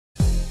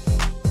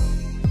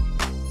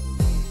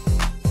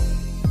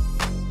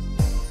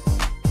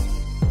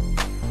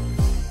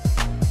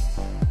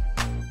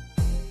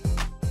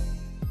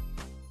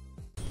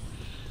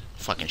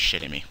fucking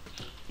shitting me.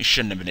 You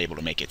shouldn't have been able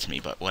to make it to me,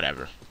 but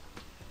whatever.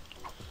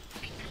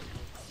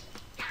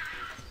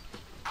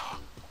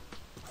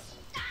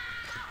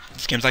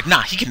 This game's like,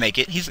 nah, he can make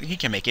it. He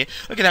can make it.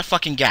 Look at that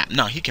fucking gap.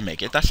 No, he can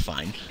make it. That's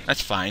fine.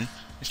 That's fine.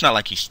 It's not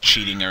like he's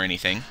cheating or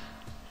anything.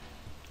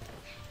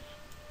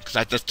 Because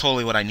that's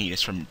totally what I need,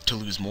 is to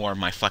lose more of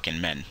my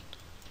fucking men.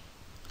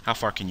 How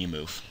far can you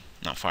move?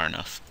 Not far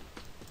enough.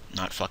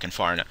 Not fucking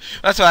far enough.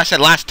 That's what I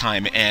said last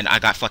time, and I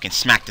got fucking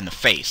smacked in the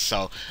face,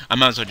 so I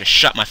might as well just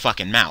shut my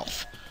fucking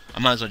mouth. I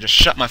might as well just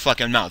shut my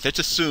fucking mouth. Let's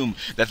assume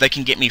that they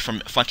can get me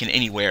from fucking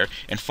anywhere,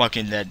 and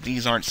fucking that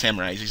these aren't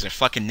samurais, these are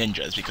fucking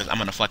ninjas, because I'm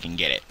gonna fucking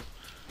get it.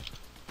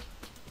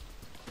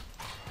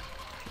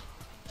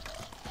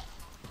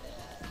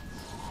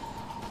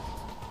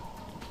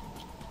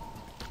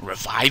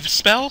 Revive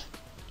spell?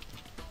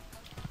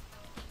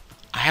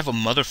 I have a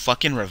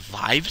motherfucking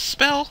revive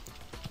spell?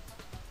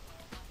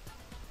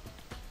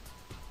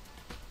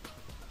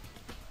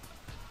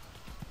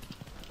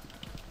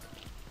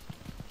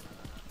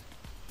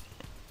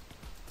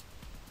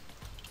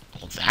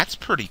 Well, that's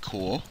pretty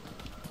cool.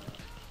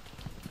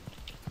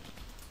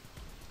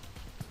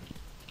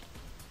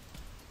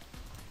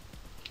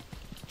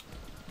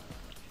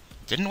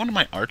 Didn't one of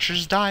my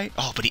archers die?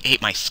 Oh, but he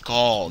ate my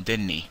skull,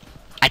 didn't he?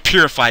 I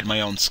purified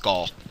my own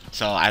skull,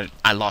 so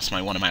I lost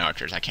one of my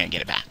archers. I can't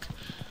get it back.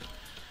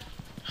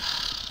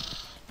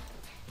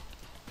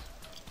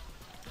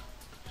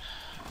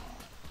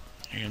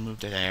 You're gonna move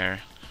to there.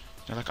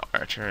 You're like an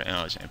archer, and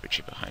there's an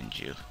infantry behind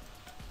you.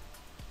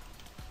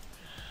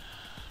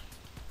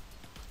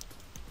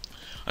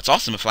 That's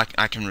awesome if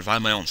I can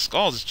revive my own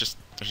skulls. It's just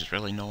there's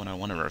really no one I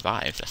want to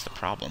revive. That's the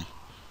problem.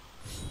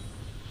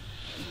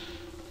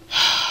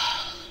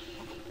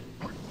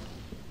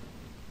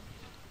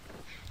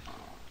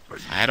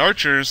 If I had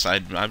archers,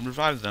 I'd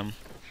revive them.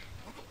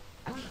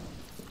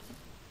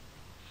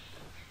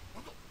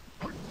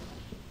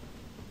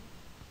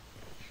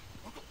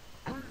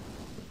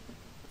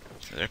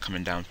 So they're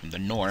coming down from the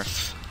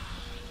north.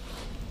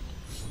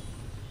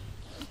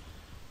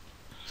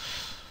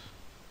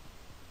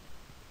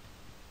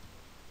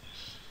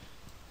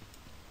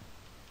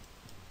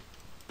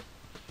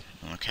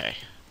 Okay.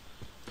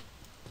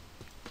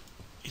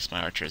 At least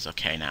my archer is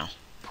okay now.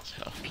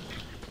 So,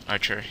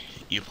 archer,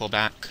 you pull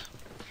back.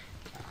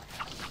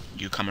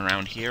 You come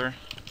around here.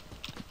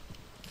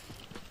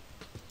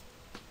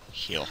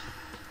 Heal.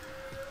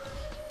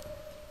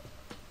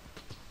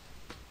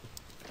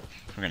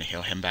 We're gonna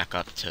heal him back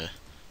up to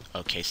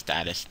okay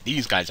status.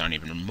 These guys aren't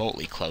even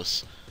remotely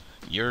close.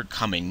 You're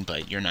coming,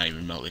 but you're not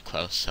even remotely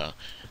close, so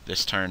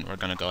this turn we're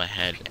gonna go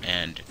ahead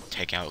and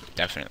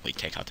definitely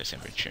take out this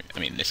infantry. I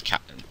mean, this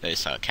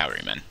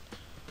cavalryman.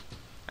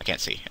 I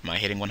can't see. Am I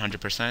hitting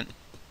 100%?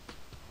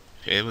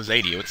 If it was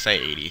 80, it would say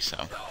 80,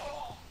 so.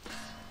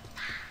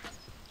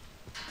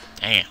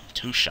 Damn,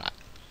 2-shot.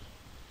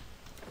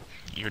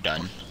 You're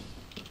done.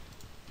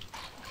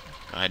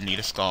 Go ahead and eat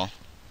a skull.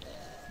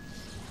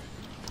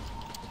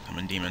 Come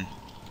in, demon.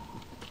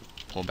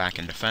 Pull back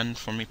and defend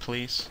for me,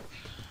 please.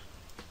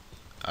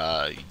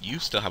 You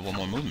still have one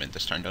more movement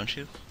this turn, don't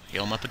you?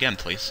 Heal him up again,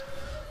 please.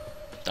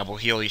 Double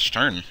heal each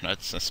turn.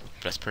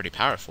 That's pretty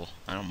powerful.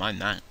 I don't mind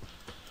that.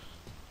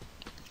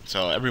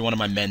 So every one of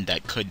my men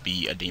that could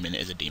be a demon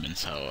is a demon,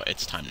 so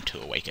it's time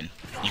to awaken.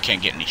 You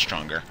can't get any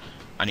stronger.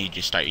 I need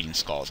you to start eating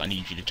skulls. I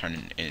need you to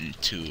turn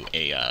into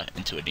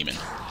a demon.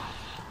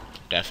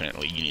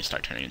 Definitely, you need to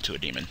start turning into a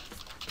demon.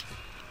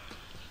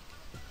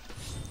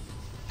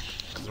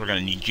 Because we're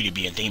gonna need you to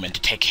be a demon to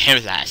take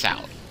his ass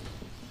out.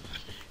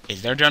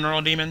 Is there general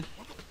a demon?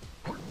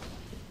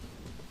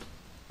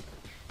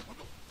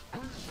 I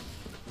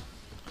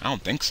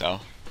don't think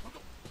so.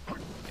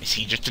 Is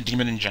he just a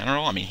demon in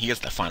general? I mean, he is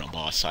the final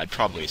boss, so I'd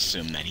probably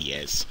assume that he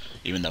is,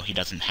 even though he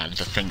doesn't have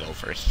the thing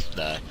over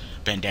the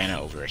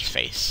bandana over his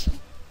face.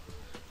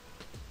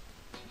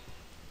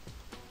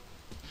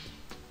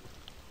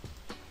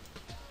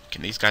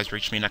 Can these guys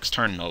reach me next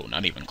turn? No,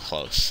 not even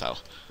close, so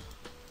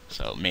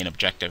main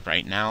objective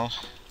right now,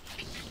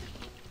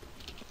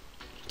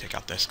 take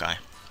out this guy.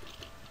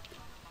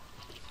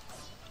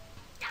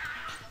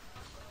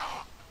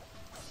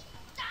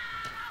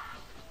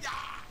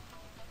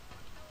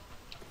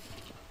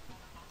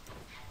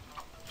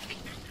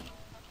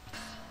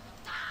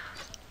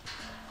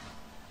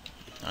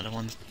 Another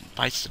one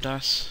bites the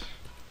dust.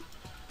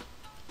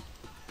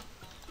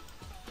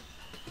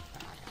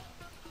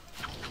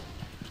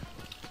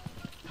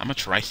 How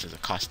much rice does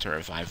it cost to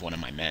revive one of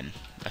my men?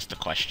 That's the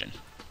question.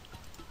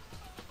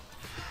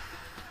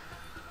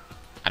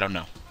 I don't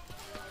know.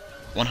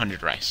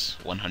 100 rice.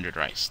 100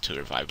 rice to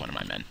revive one of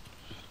my men.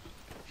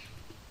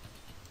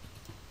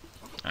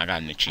 I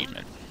got an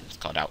achievement. It's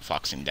called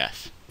Outfoxing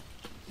Death.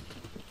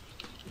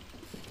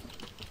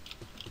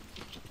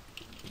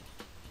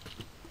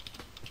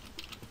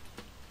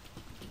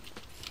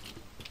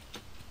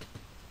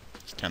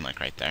 It's 10 like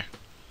right there.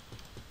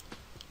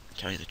 To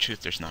tell you the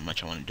truth, there's not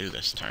much I want to do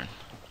this turn.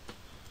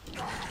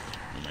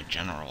 Move my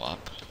general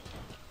up.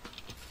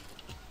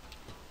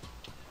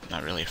 I'm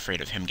not really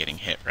afraid of him getting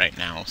hit right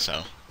now,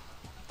 so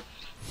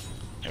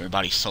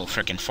Everybody's so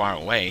freaking far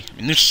away. I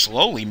mean, they're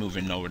slowly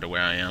moving over to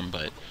where I am,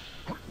 but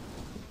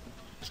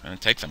it's gonna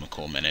take them a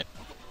cool minute.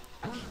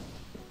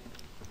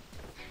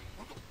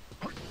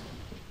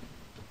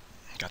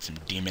 Got some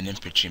demon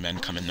infantrymen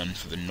coming in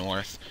from the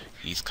north.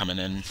 He's coming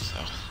in, so...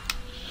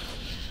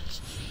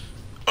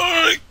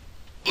 Alright!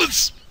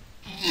 Let's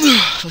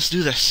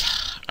do this.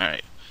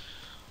 Alright.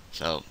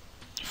 So,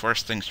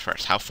 first things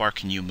first. How far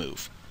can you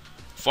move?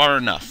 Far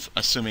enough,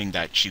 assuming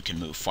that you can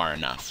move far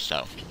enough,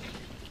 so...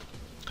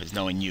 Because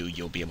knowing you,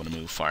 you'll be able to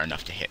move far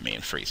enough to hit me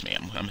and freeze me,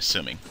 I'm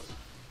assuming.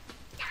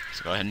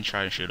 So go ahead and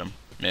try to shoot him.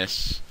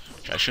 Miss.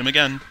 Try to shoot him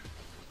again.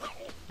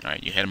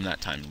 Alright, you hit him that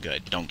time.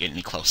 Good. Don't get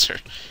any closer.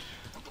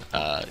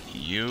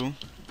 You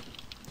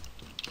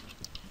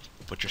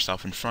put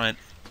yourself in front,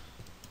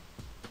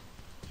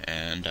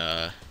 and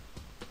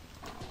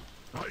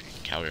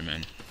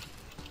cavalryman,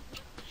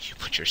 you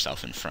put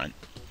yourself in front,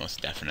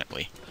 most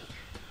definitely.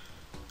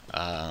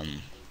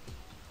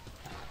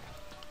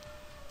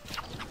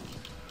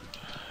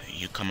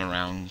 You come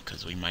around,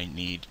 because we might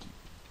need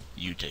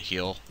you to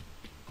heal.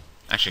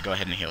 Actually, go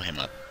ahead and heal him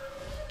up.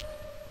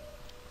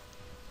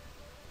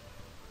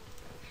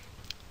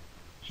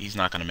 He's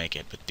not going to make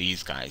it, but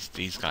these guys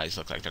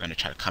look like they're going to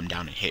try to come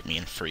down and hit me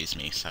and freeze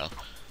me, so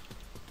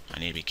I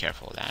need to be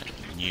careful of that.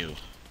 And you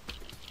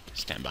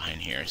stand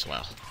behind here as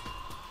well.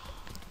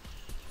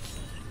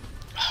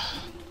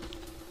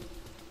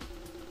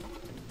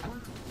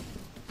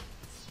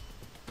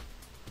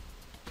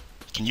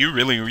 Can you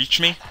really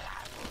reach me?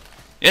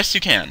 Yes,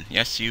 you can.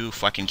 Yes, you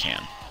fucking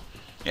can.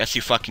 Yes,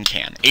 you fucking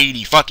can.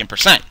 80 fucking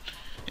 %!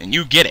 And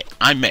you get it.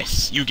 I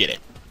miss. You get it.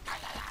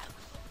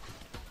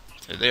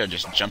 So they are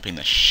just jumping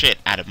the shit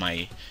out of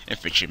my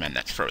infantryman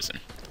that's frozen.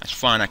 That's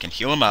fun. I can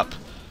heal him up.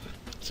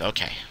 It's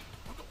okay.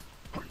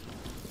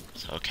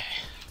 It's okay.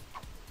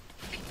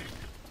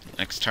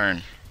 Next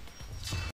turn.